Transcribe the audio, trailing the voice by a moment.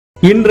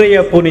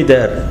இன்றைய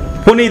புனிதர்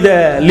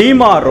புனித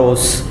லீமா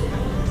ரோஸ்.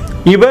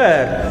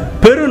 இவர்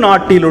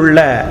பெருநாட்டிலுள்ள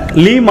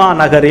லீமா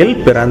நகரில்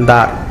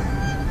பிறந்தார்.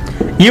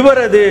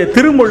 இவரது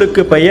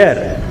திருமுழுக்கு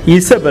பெயர்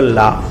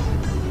இசபெல்லா.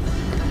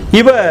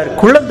 இவர்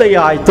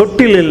குழந்தையாய்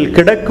தொட்டிலில்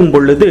கிடக்கும்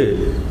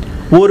பொழுது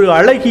ஒரு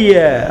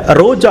அழகிய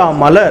ரோஜா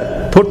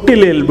மலர்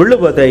தொட்டிலில்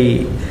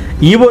விழுவதை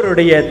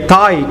இவருடைய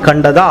தாய்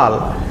கண்டதால்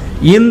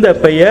இந்த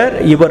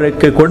பெயர்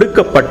இவருக்கு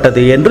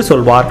கொடுக்கப்பட்டது என்று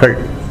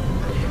சொல்வார்கள்.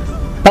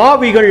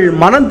 பாவிகள்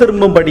மனம்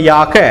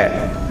திரும்பும்படியாக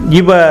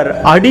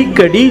இவர்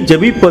அடிக்கடி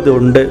ஜெபிப்பது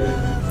உண்டு.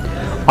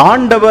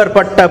 ஆண்டவர்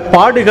பட்ட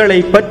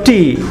பாடுகளை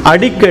பற்றி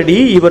அடிக்கடி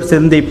இவர்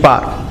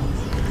சிந்திப்பார்.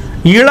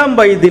 இளம்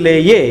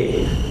வயதிலேயே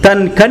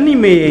தன்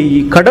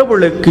கன்னிமையை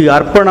கடவுளுக்கு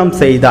அர்ப்பணம்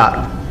செய்தார்.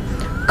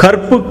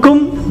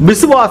 கற்புக்கும்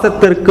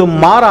விசுவாசத்திற்கும்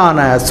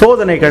மாறான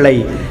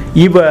சோதனைகளை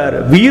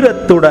இவர்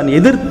வீரத்துடன்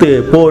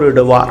எதிர்த்து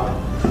போரிடுவார்.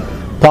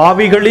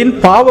 பாவிகளின்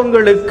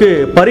பாவங்களுக்கு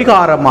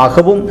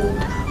பரிகாரமாகவும்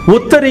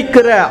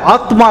உத்தரிக்கிற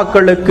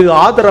ஆத்மாக்களுக்கு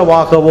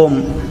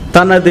ஆதரவாகவும்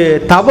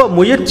தனது தவ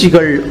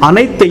முயற்சிகள்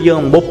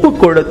அனைத்தையும் ஒப்புக்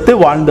கொடுத்து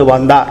வாழ்ந்து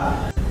வந்தார்.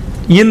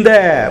 இந்த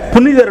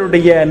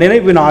புனிதருடைய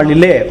நினைவு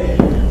நாளிலே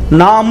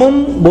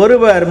நாமும்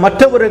ஒருவர்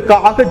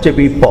மற்றவருக்காக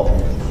ஜெபிப்போம்.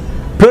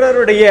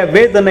 பிறருடைய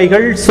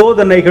வேதனைகள்,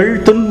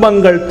 சோதனைகள்,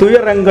 துன்பங்கள்,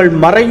 துயரங்கள்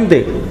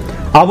மறைந்து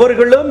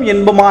அவர்களும்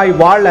இன்பமாய்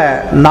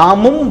வாழ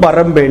நாமும்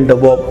வரம்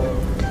வேண்டுவோம்.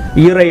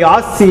 இறை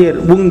ஆசீர்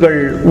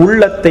உங்கள்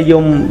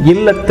உள்ளத்தையும்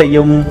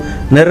இல்லத்தையும்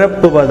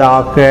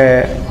நிரப்புவதாக.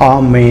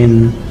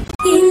 ஆமேன்.